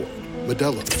reward.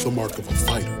 Modelo is the mark of a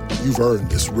fighter. You've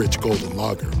earned this rich golden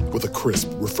lager with a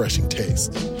crisp, refreshing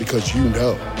taste. Because you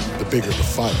know, the bigger the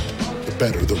fight, the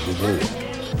better the reward.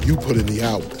 You put in the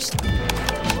hours,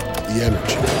 the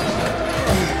energy,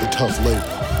 the tough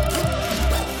labor.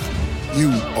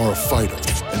 You are a fighter,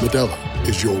 and Modelo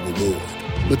is your reward.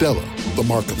 Modelo, the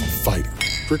mark of a fighter.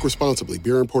 Drink responsibly.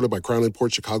 Beer imported by Crown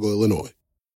Imports, Chicago, Illinois.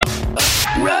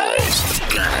 Rise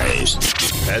Guys.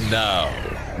 And now,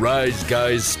 Rise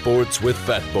Guys Sports with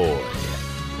Fat Boy.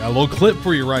 Got a little clip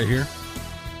for you right here.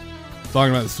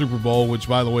 Talking about the Super Bowl, which,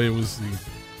 by the way, was the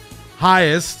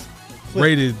highest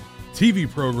rated TV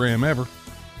program ever.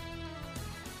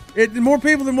 More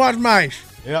people than watch MASH.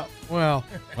 Yeah. Wow.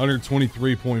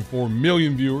 123.4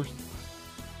 million viewers.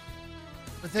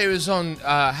 But they was on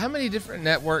how many different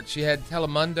networks? You had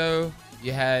Telemundo,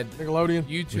 you had Nickelodeon,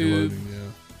 YouTube.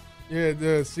 Yeah,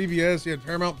 the CBS, you had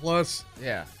Paramount Plus.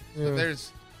 Yeah. So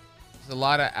there's a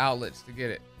lot of outlets to get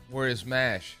it. Whereas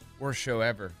MASH, worst show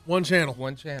ever. One channel.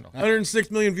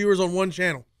 106 million viewers on one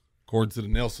channel. According to the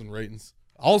Nielsen ratings.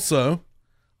 Also,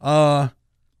 I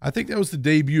think that was the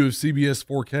debut of CBS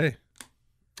 4K.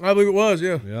 I believe it was,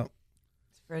 yeah. Yeah.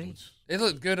 It's pretty. It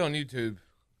looked good on YouTube.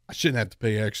 I shouldn't have to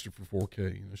pay extra for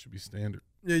 4K. You know, it should be standard.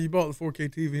 Yeah, you bought the 4K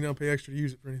TV, now pay extra to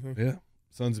use it for anything. Yeah.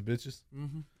 Sons of bitches.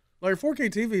 Mm-hmm. Like, 4K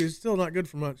TV is still not good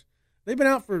for much. They've been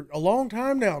out for a long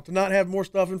time now to not have more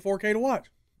stuff in 4K to watch.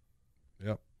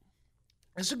 Yep.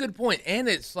 That's a good point. And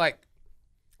it's like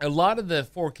a lot of the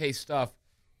 4K stuff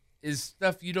is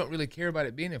stuff you don't really care about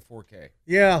it being in 4K.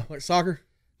 Yeah, like soccer.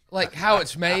 Like how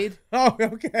it's made. Oh,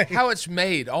 okay. How it's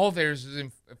made. All of theirs is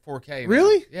in 4K. now.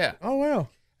 Really? Yeah. Oh, wow.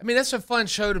 I mean, that's a fun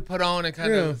show to put on and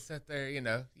kind of sit there, you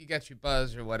know, you got your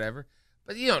buzz or whatever.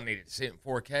 But you don't need it to see it in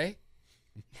 4K.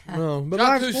 No, but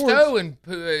Jacques live Cousteau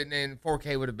sports in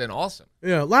 4K would have been awesome.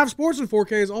 Yeah, live sports in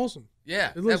 4K is awesome.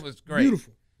 Yeah, It looks that was great.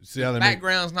 beautiful. See how they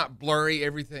Background's not blurry.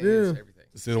 Everything is everything.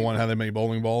 See the one how they make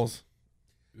bowling balls?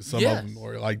 Some Yes. of them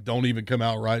are like don't even come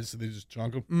out right, so they just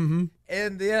chunk them. Mm-hmm.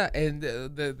 And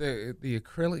the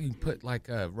acrylic, you can put like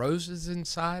roses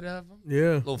inside of them.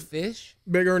 Yeah, Little fish.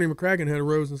 Big Ernie McCracken had a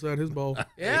rose inside his ball.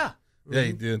 Yeah. Yeah,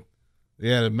 he did. He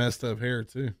had a messed up hair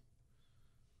too.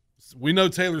 We know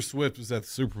Taylor Swift was at the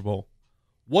Super Bowl.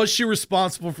 Was she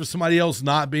responsible for somebody else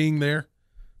not being there?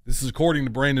 This is according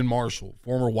to Brandon Marshall,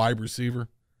 former wide receiver.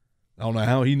 I don't know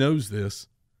how he knows this,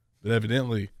 but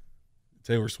evidently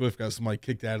Taylor Swift got somebody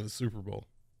kicked out of the Super Bowl.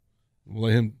 We'll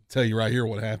let him tell you right here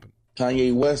what happened.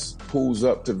 Kanye West pulls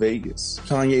up to Vegas.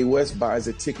 Kanye West buys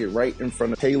a ticket right in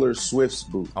front of Taylor Swift's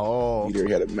booth. Oh.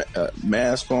 He had a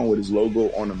mask on with his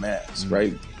logo on the mask,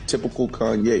 right? Typical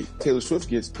Kanye. Taylor Swift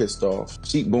gets pissed off.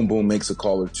 Sheep Boom Boom makes a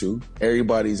call or two.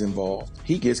 Everybody's involved.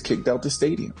 He gets kicked out the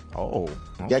stadium. Oh.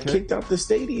 Okay. Got kicked out the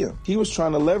stadium. He was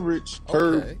trying to leverage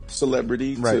her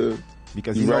celebrity to...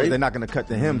 Because he knows they're not going to cut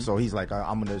to him, so he's like,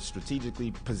 I'm going to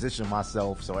strategically position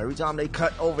myself. So every time they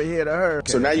cut over here to her.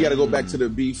 So now you got to go back to the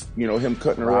beef, him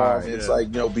cutting her off. It's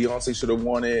like, Beyonce should have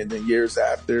won it, and then years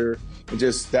after, and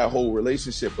just that whole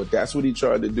relationship. But that's what he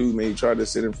tried to do, man. He tried to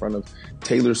sit in front of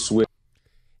Taylor Swift.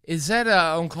 Is that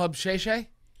on Club Shay Shay?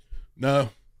 No.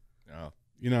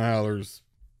 You know how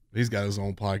he's got his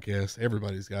own podcast.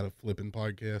 Everybody's got a flipping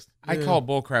podcast. I call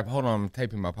bullcrap. Hold on, I'm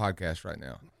taping my podcast right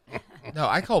now. No,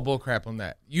 I call bullcrap on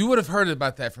that. You would have heard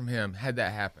about that from him had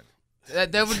that happened.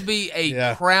 That would be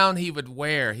a crown he would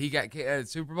wear. He got kicked at the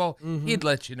Super Bowl. Mm-hmm. He'd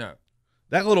let you know.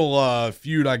 That little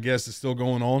feud, I guess, is still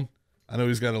going on. I know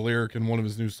he's got a lyric in one of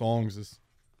his new songs. Is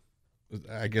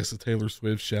I guess a Taylor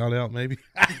Swift shout out, maybe.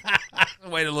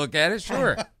 Way to look at it,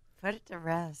 sure. Put it to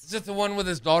rest. Is it the one with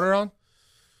his daughter on?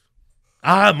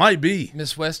 It might be.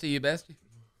 Miss Westy, you bestie.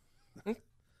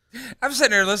 I'm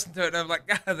sitting there listening to it, and I'm like,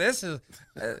 God, this is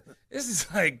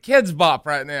like kids bop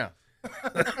right now.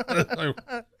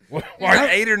 Like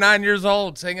 8 or 9 years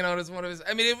old, singing on one of his.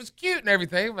 I mean, it was cute and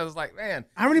everything, but I was like, man,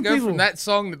 how many go people from that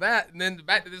song to that, and then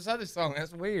back to this other song?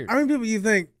 That's weird. How many people you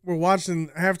think were watching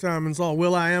halftime and saw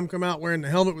Will.i.am come out wearing the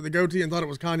helmet with the goatee and thought it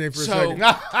was Kanye for a second?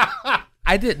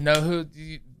 I didn't know who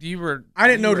you were. I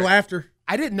didn't know till after.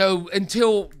 I didn't know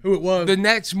until who it was the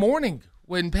next morning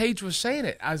when Paige was saying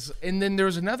it. And then there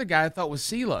was another guy I thought was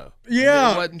CeeLo.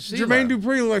 Yeah, it wasn't CeeLo. Jermaine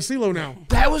Dupri look like CeeLo now.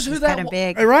 That was who that was.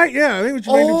 Big. Right? Yeah, I think it was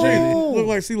Jermaine Dupri look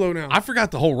like CeeLo now. I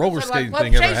forgot the whole roller skating like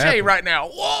thing ever Shay Shay happened. right now.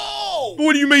 Whoa!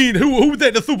 What do you mean? Who was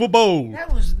at the Super Bowl?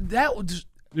 That was.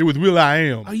 It was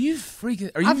Will.i.am. Are you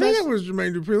freaking? Are you? I think it was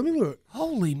Jermaine Dupri. Let me look.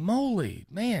 Holy moly,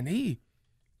 man!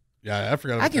 Yeah, I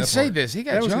forgot. About I can that say part. this. He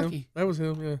got junky. That was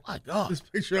him. Yeah. My God, this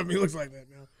picture of me looks like that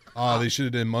now. They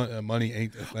should have done Money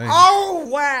Ain't the Thing. Oh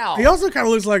wow! He also kind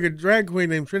of looks like a drag queen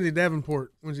named Trinity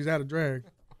Davenport when she's out of drag.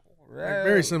 Like,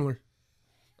 very similar.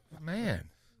 Man.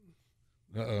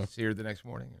 See her the next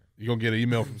morning. You gonna get an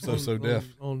email from So Def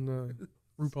on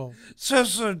RuPaul.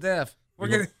 So Def.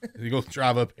 You gonna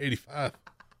drive up 85.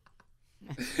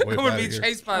 I'm gonna be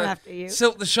chased by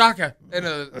Silk the Shaka in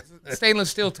a stainless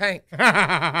steel tank.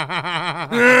 Nah.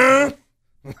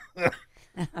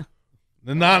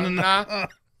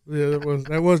 Yeah,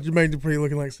 that was Jermaine Dupri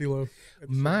looking like CeeLo.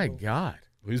 My God,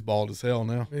 he's bald as hell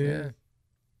now. Yeah.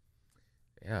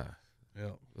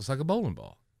 Looks like a bowling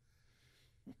ball.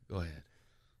 Go ahead.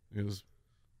 It was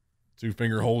 2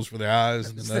 finger holes for the eyes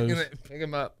and the nose. Pick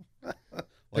him up.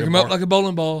 Pick him up like a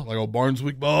bowling ball. Like a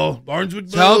Barneswick ball.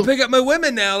 So I'll pick up my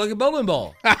women now like a bowling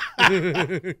ball.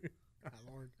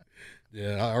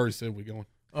 Yeah, I already said we're going.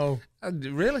 Oh.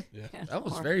 Really? Yeah. That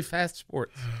was very fast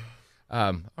sports.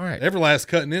 All right. Everlast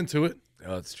cutting into it.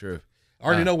 Oh, it's true. I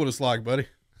already know what it's like, buddy.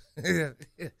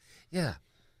 Yeah.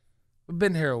 We've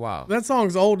been here a while. That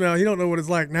song's old now. You don't know what it's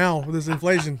like now with this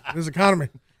inflation, this economy.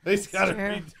 They's got to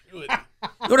redo it. You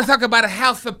want to talk about a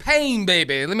house of pain,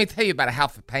 baby? Let me tell you about a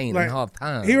house of pain in all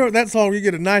time. He wrote that song. You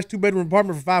get a nice 2-bedroom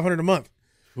apartment for $500 a month.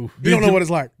 You don't know what it's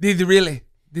like. Did you really?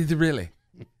 Did you really?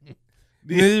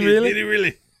 Did he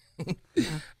really?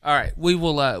 All right, we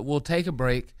will. We'll take a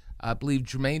break. I believe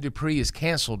Jermaine Dupri is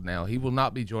canceled now. He will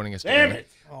not be joining us. Damn today. it!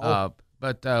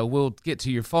 But we'll get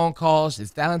to your phone calls.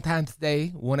 It's Valentine's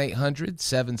Day,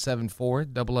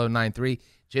 1-800-774-0093.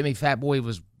 Jimmy Fatboy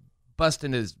was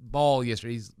busting his ball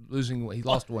yesterday. He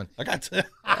lost one. I got to.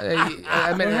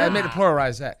 I meant to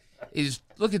pluralize that. He's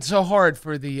looking so hard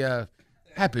for the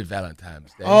Happy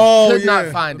Valentine's Day. Oh, Could not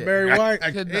find it. Barry White.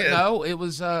 No, it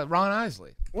was Ron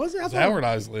Isley. Was it? Howard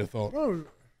Isley, I thought. Oh.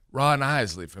 Ron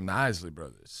Isley from the Isley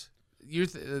Brothers.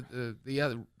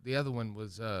 The other one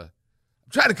was I'm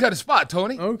Try to cut a spot,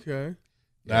 Tony. Okay.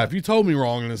 Now, if you told me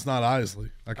wrong and it's not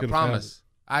Isley, I could have promise.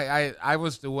 I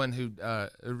was the one who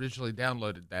originally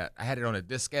downloaded that. I had it on a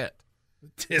diskette.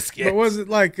 But was it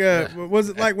like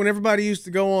when everybody used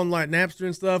to go on like Napster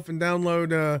and stuff and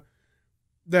download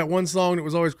that one song that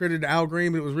was always credited to Al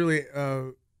Green, but it was really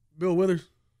Bill Withers?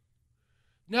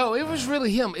 No, it was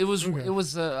really him. It was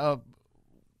remember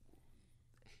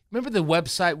the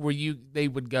website where they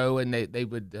would go and they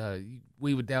would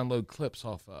we would download clips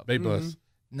off of Bait Bus.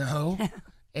 No,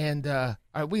 and all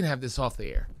right, we can have this off the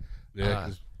air. Yeah,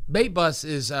 Bait Bus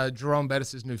is Jerome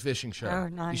Bettis' new fishing show. Oh,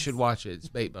 nice. You should watch it. It's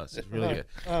Bait Bus. It's really good.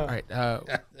 All right,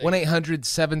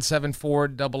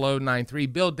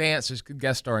 1-800-774-0093. Bill Dance is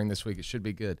guest starring this week. It should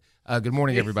be good. Good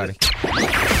morning, everybody.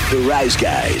 The Rise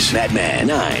Guys, Madman,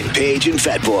 9, Paige, and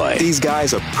Fat Boy. These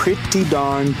guys are pretty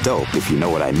darn dope, if you know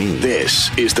what I mean. This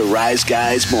is the Rise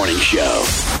Guys Morning Show.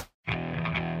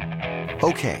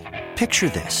 Okay, picture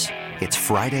this. It's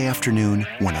Friday afternoon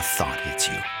when a thought hits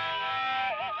you.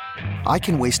 I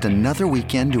can waste another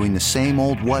weekend doing the same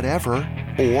old whatever,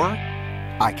 or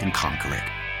I can conquer it.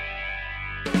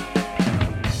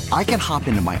 I can hop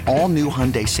into my all-new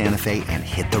Hyundai Santa Fe and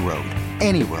hit the road.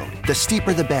 Any road. The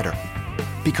steeper, the better.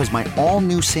 Because my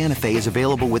all-new Santa Fe is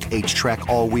available with H-Track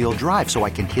all-wheel drive, so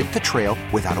I can hit the trail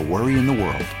without a worry in the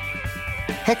world.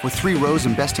 Heck, with 3 rows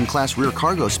and best-in-class rear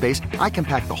cargo space, I can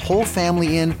pack the whole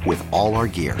family in with all our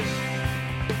gear.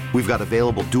 We've got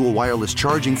available dual wireless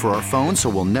charging for our phones, so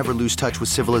we'll never lose touch with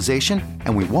civilization,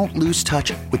 and we won't lose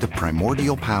touch with the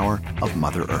primordial power of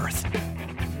Mother Earth.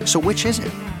 So which is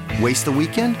it? Waste the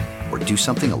weekend or do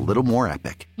something a little more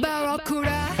epic?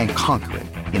 And conquer it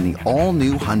in the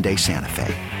all-new Hyundai Santa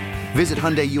Fe. Visit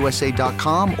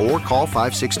HyundaiUSA.com or call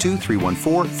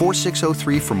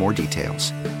 562-314-4603 for more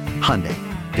details. Hyundai,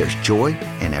 there's joy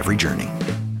in every journey.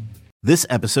 This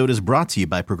episode is brought to you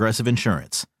by Progressive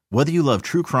Insurance. Whether you love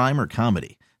true crime or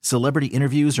comedy, celebrity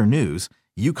interviews or news,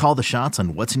 you call the shots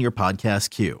on what's in your podcast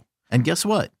queue. And guess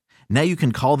what? Now you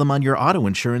can call them on your auto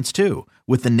insurance too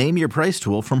with the Name Your Price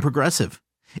tool from Progressive.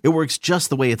 It works just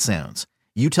the way it sounds.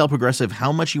 You tell Progressive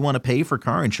how much you want to pay for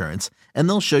car insurance, and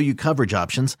they'll show you coverage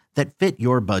options that fit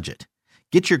your budget.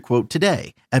 Get your quote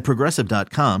today at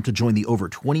Progressive.com to join the over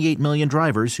 28 million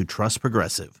drivers who trust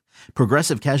Progressive.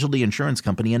 Progressive Casualty Insurance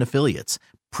Company and Affiliates.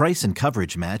 Price and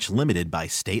coverage match limited by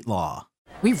state law.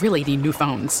 We really need new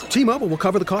phones. T-Mobile will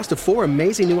cover the cost of 4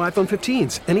 amazing new iPhone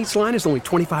 15s, and each line is only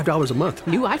 $25 a month.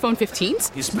 New iPhone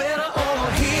 15s? It's better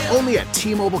over here. Only at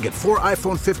T-Mobile, get 4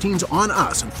 iPhone 15s on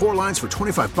us and 4 lines for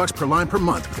 $25 per line per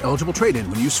month with eligible trade-in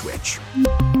when you switch.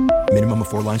 Minimum of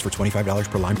 4 lines for $25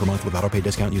 per line per month with autopay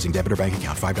discount using debit or bank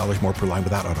account. $5 more per line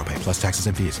without autopay, plus taxes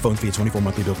and fees. Phone fee at 24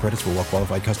 monthly bill credits for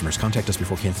well-qualified customers. Contact us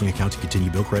before canceling account to continue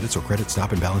bill credits or credit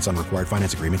stop and balance on required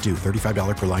finance agreement due.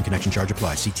 $35 per line connection charge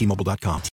applies. See T-Mobile.com.